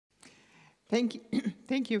Thank you.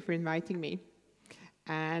 Thank you for inviting me.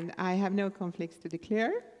 And I have no conflicts to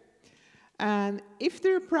declare. And if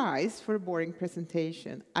there's a prize for a boring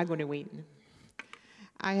presentation, I'm going to win.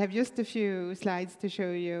 I have just a few slides to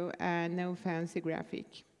show you and no fancy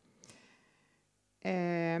graphic.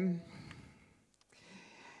 I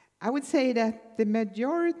would say that the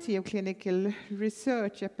majority of clinical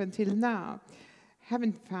research up until now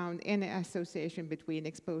haven't found any association between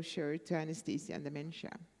exposure to anesthesia and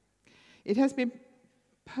dementia. It has been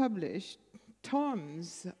published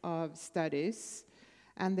tons of studies,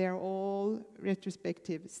 and they're all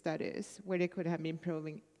retrospective studies where they could have been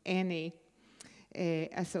proving any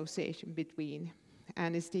association between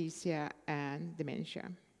anesthesia and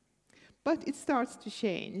dementia. But it starts to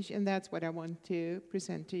change, and that's what I want to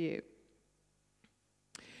present to you.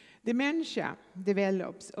 Dementia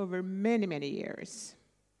develops over many, many years,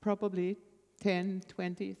 probably 10,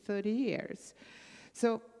 20, 30 years.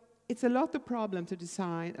 So it's a lot of problem to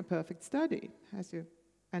design a perfect study, as you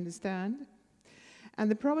understand. And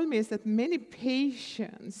the problem is that many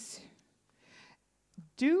patients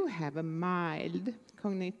do have a mild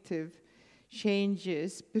cognitive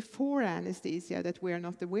changes before anesthesia that we are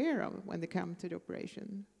not aware of when they come to the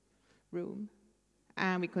operation room.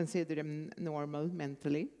 And we consider them normal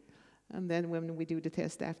mentally. And then when we do the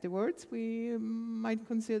test afterwards, we might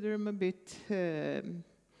consider them a bit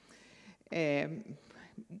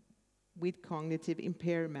with cognitive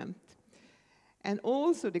impairment. And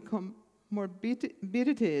also the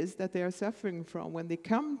comorbidities that they are suffering from when they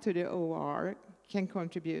come to the OR can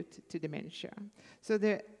contribute to dementia. So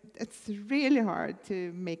it's really hard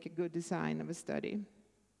to make a good design of a study.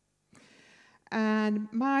 And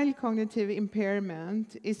mild cognitive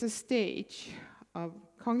impairment is a stage of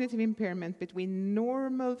cognitive impairment between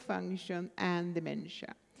normal function and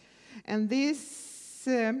dementia. And this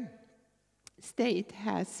state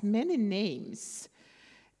has many names.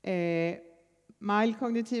 Mild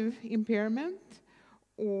cognitive impairment,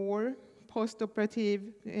 or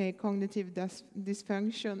postoperative cognitive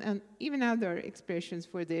dysfunction, and even other expressions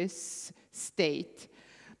for this state.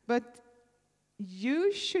 But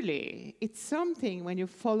usually, it's something when you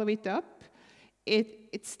follow it up,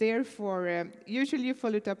 it's there for, usually you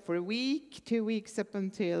follow it up for a week, 2 weeks, up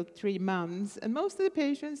until 3 months, and most of the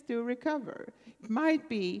patients do recover. It might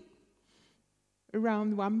be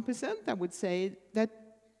around 1%, I would say, that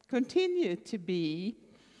continue to be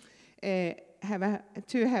have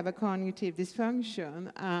a cognitive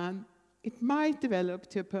dysfunction, and it might develop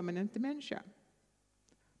to a permanent dementia.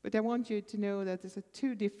 But I want you to know that there's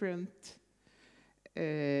two different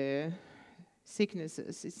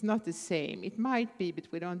sicknesses. It's not the same. It might be, but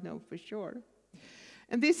we don't know for sure.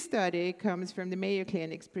 And this study comes from the Mayo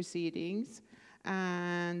Clinic's proceedings,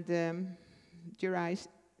 and Jurai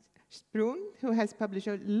Sprun, who has published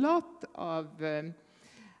a lot of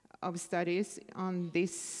studies on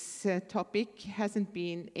this topic, hasn't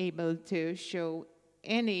been able to show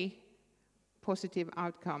any positive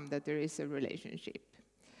outcome that there is a relationship.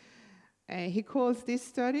 He calls this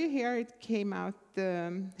study here, it came out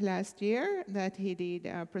last year, that he did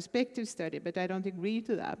a prospective study, but I don't agree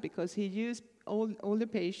to that because he used all the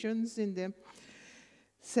patients in the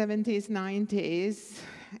 70s, 90s,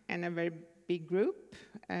 and a very big group,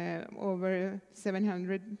 over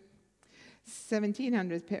 1,700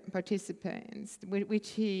 participants, which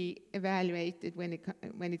he evaluated when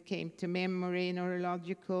it came to memory,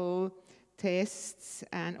 neurological tests,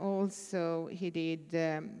 and also he did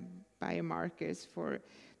biomarkers for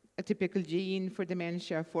a typical gene for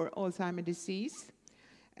dementia for Alzheimer's disease,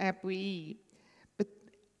 ApoE. But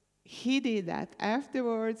he did that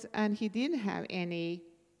afterwards, and he didn't have any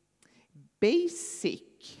basic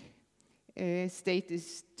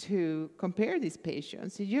status to compare these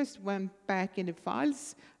patients. He just went back in the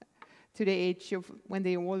files to the age of when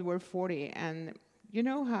they all were 40, and you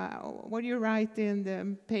know what you write in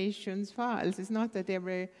the patient's files. It's not that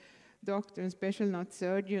every doctor, and especially not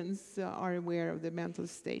surgeons, are aware of the mental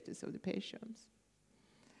status of the patients.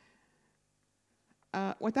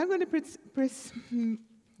 What I'm going to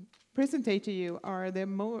present to you are the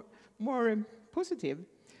more positive,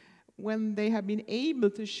 when they have been able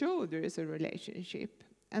to show there is a relationship.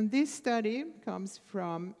 And this study comes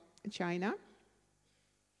from China.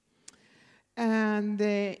 And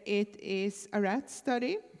it is a rat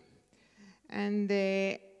study. And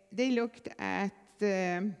they looked at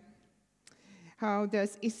how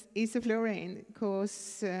does isoflurane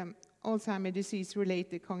cause Alzheimer's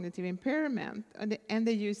disease-related cognitive impairment. And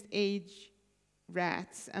they used age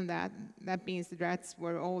rats, and that means the rats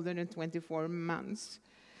were older than 24 months.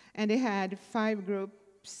 And they had 5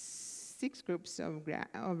 groups 6 groups of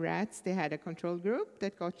rats. They had a control group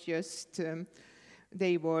that got just,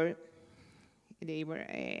 they were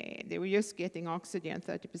just getting oxygen,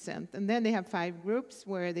 30%. And then they have 5 groups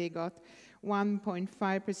where they got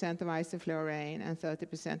 1.5% of isoflurane and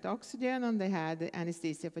 30% oxygen, and they had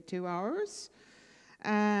anesthesia for 2 hours.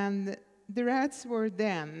 And the rats were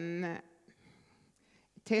then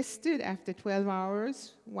tested after 12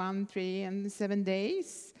 hours, 1, 3, and 7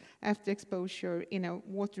 days after exposure in a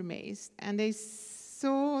water maze. And they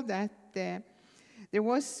saw that there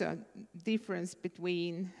was a difference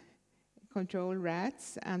between control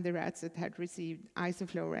rats and the rats that had received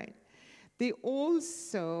isoflurane. They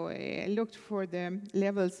also looked for the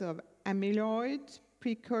levels of amyloid,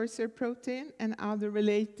 precursor protein, and other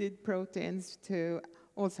related proteins to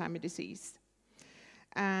Alzheimer's disease.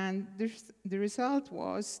 And the result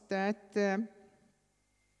was that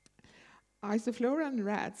isoflurane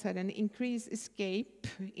rats had an increased escape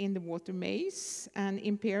in the water maze and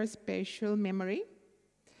impaired spatial memory.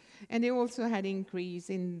 And they also had increase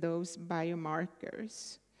in those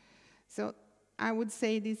biomarkers. So I would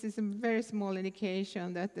say this is a very small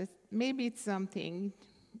indication that maybe it's something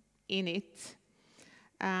in it.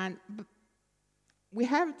 And we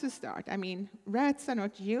have to start. I mean, rats are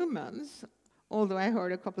not humans, although I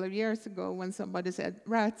heard a couple of years ago when somebody said,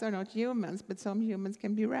 rats are not humans, but some humans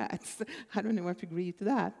can be rats. I don't know if I agree to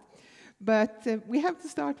that. But we have to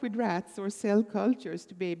start with rats or cell cultures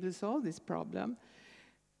to be able to solve this problem.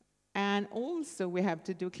 And also we have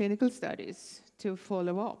to do clinical studies to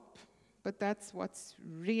follow up. But that's what's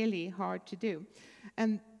really hard to do.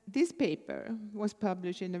 And this paper was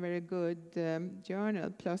published in a very good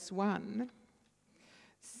journal, PLOS ONE.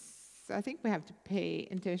 So I think we have to pay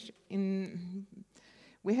attention.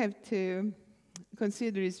 We have to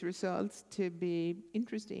consider these results to be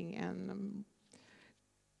interesting and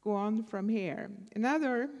go on from here.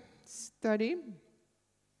 Another study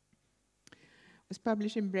was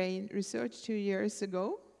published in Brain Research 2 years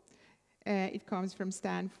ago. It comes from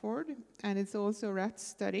Stanford, and it's also a rat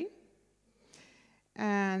study.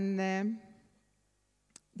 And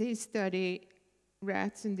they study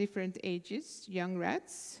rats in different ages, young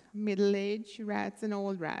rats, middle-aged rats, and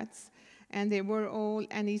old rats. And they were all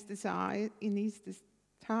anesthetized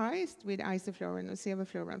with isoflurane or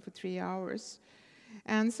sevoflurane for 3 hours.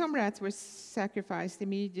 And some rats were sacrificed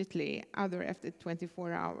immediately, other after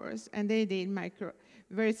 24 hours. And they did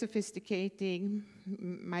very sophisticated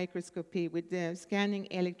microscopy with the scanning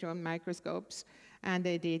electron microscopes, and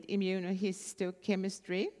they did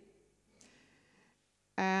immunohistochemistry.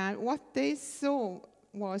 And what they saw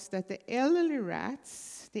was that the elderly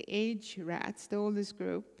rats, the age rats, the oldest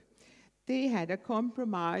group, they had a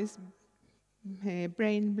compromised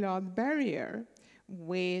brain-blood barrier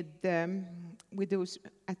with those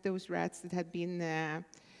rats that had been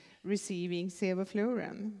receiving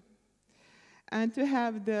sevoflurane. And to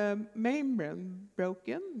have the membrane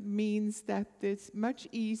broken means that it's much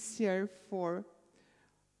easier for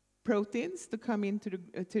proteins to come into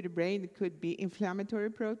the brain. It could be inflammatory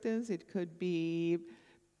proteins, it could be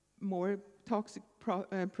more toxic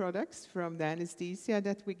products from the anesthesia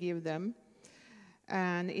that we give them.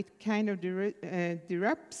 And it kind of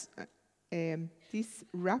disrupts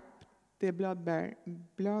the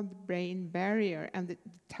blood-brain barrier and the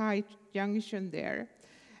tight junction there,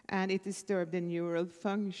 and it disturbed the neural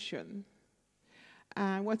function.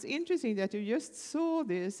 And what's interesting that you just saw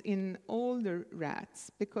this in older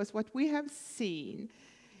rats, because what we have seen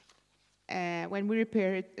when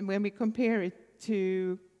we compare it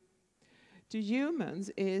to humans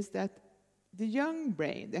is that the young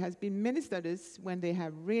brain, there has been many studies when they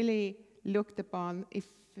have really looked upon if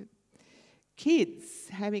kids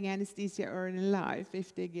having anesthesia early in life,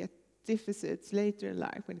 if they get deficits later in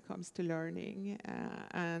life when it comes to learning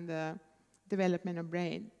and development of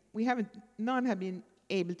brain. None have been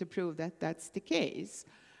able to prove that that's the case.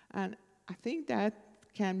 And I think that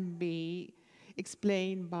can be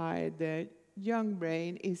explained by the young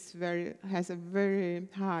brain has a very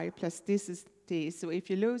high plasticity. So if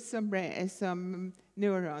you lose some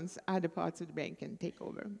neurons, other parts of the brain can take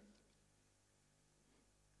over.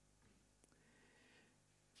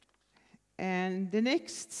 And the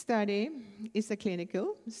next study is a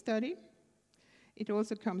clinical study. It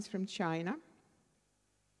also comes from China.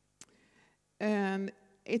 And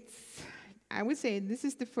I would say this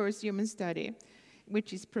is the first human study,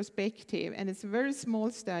 which is prospective, and it's a very small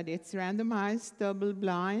study. It's randomized,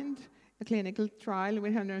 double-blind, a clinical trial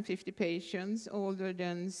with 150 patients older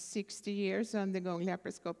than 60 years undergoing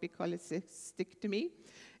laparoscopic cholecystectomy,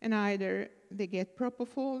 and either they get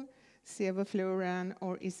propofol, sevoflurane,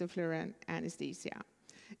 or isoflurane anesthesia.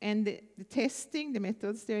 And the testing, the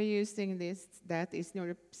methods they're using, that is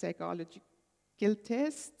neuropsychological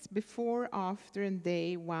tests before, after, and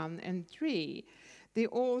day 1 and 3. They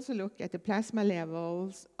also look at the plasma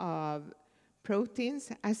levels of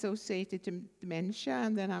proteins associated to dementia,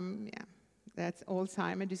 and then that's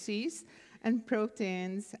Alzheimer's disease, and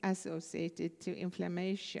proteins associated to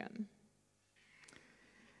inflammation.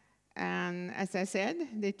 And as I said,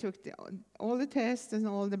 they took all the tests and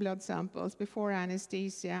all the blood samples before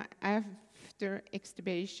anesthesia, after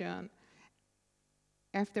extubation,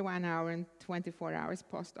 after 1 hour and 24 hours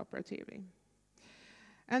post-operatively.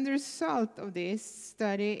 And the result of this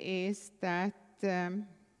study is that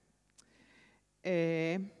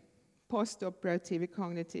post-operative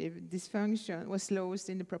cognitive dysfunction was lowest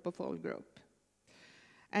in the propofol group.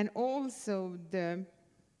 And also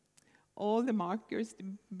all the markers, the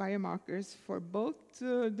biomarkers for both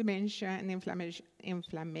dementia and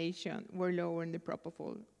inflammation were lower in the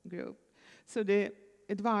propofol group. So the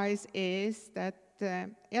advice is that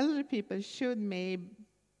elderly people should maybe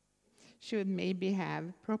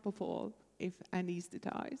have propofol if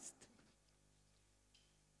anesthetized.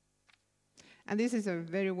 And this is a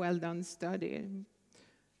very well done study,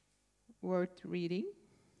 worth reading.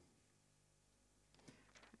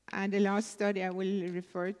 And the last study I will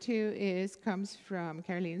refer to comes from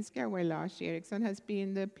Karolinska, where Lars Eriksson has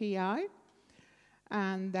been the PI.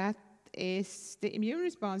 And that is the immune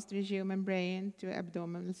response to the human brain to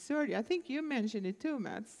abdominal surgery. I think you mentioned it too,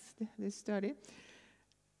 Mats, this study.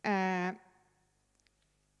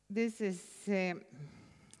 This is the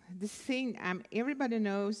thing, everybody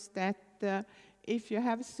knows that if you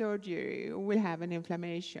have surgery, you will have an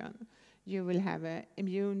inflammation. You will have an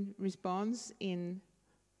immune response in,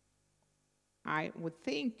 I would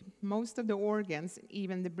think, most of the organs,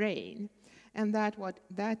 even the brain. And that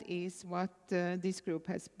is what this group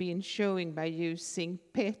has been showing by using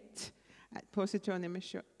PET, positron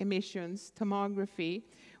emissions tomography,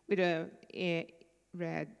 with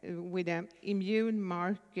an immune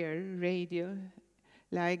marker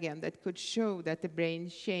radioligand that could show that the brain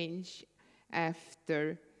changed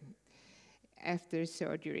after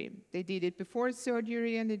surgery. They did it before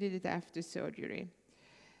surgery and they did it after surgery.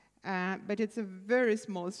 But it's a very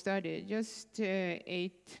small study, just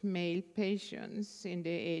 8 male patients in the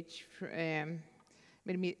age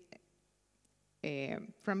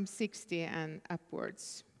from 60 and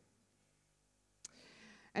upwards.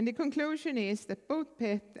 And the conclusion is that both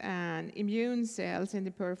PET and immune cells in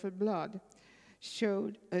the peripheral blood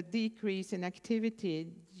showed a decrease in activity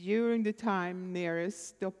during the time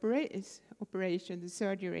nearest the operation, the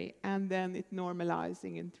surgery, and then it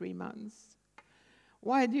normalizing in 3 months.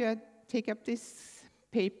 Why do I take up this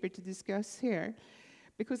paper to discuss here?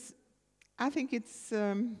 Because I think it's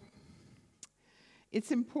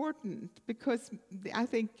important, because I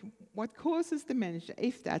think what causes dementia,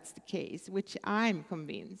 if that's the case, which I'm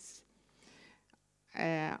convinced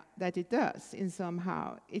that it does in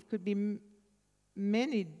somehow, it could be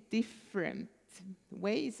many different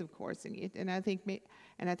ways of causing it, and I think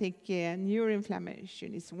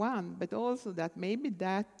neuroinflammation is one, but also that maybe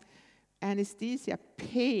that anesthesia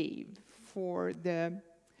paved for the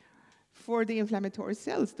inflammatory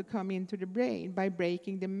cells to come into the brain by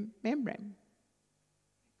breaking the membrane.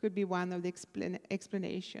 Could be one of the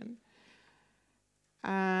explanation.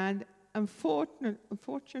 And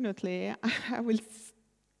unfortunately,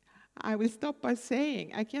 I will stop by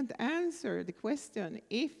saying I can't answer the question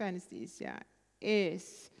if anesthesia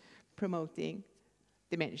is promoting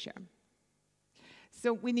dementia.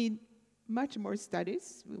 So we need much more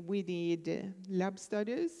studies. We need lab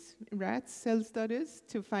studies, rats, cell studies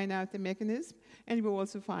to find out the mechanism, and we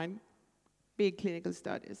also find big clinical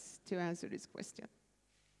studies to answer this question.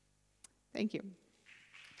 Thank you.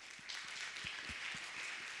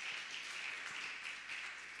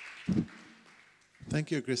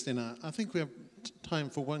 Thank you, Christina. I think we have time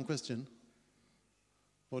for one question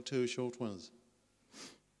or two short ones.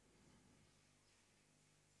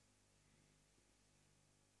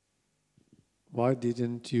 Why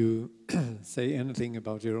didn't you say anything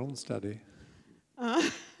about your own study?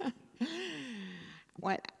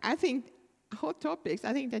 Well, I think hot topics,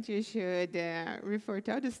 I think that you should refer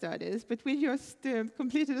to other studies, but we just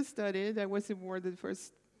completed a study that was awarded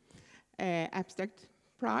first abstract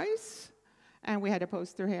prize, and we had a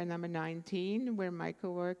poster here, number 19, where my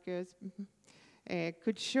co-workers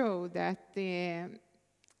could show that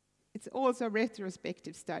it's also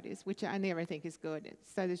retrospective studies, which I never think is good.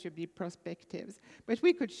 Studies should be prospectives. But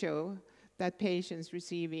we could show that patients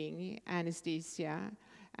receiving anesthesia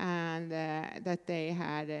and that they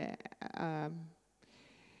had a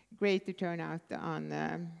greater turnout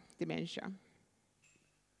on dementia.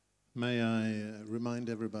 May I remind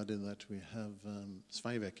everybody that we have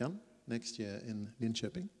SFAI-veckan next year in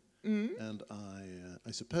Linköping, and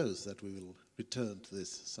I suppose that we will return to this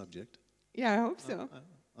subject. Yeah, I hope so.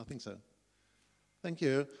 I think so. Thank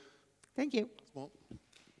you. Thank you. Small.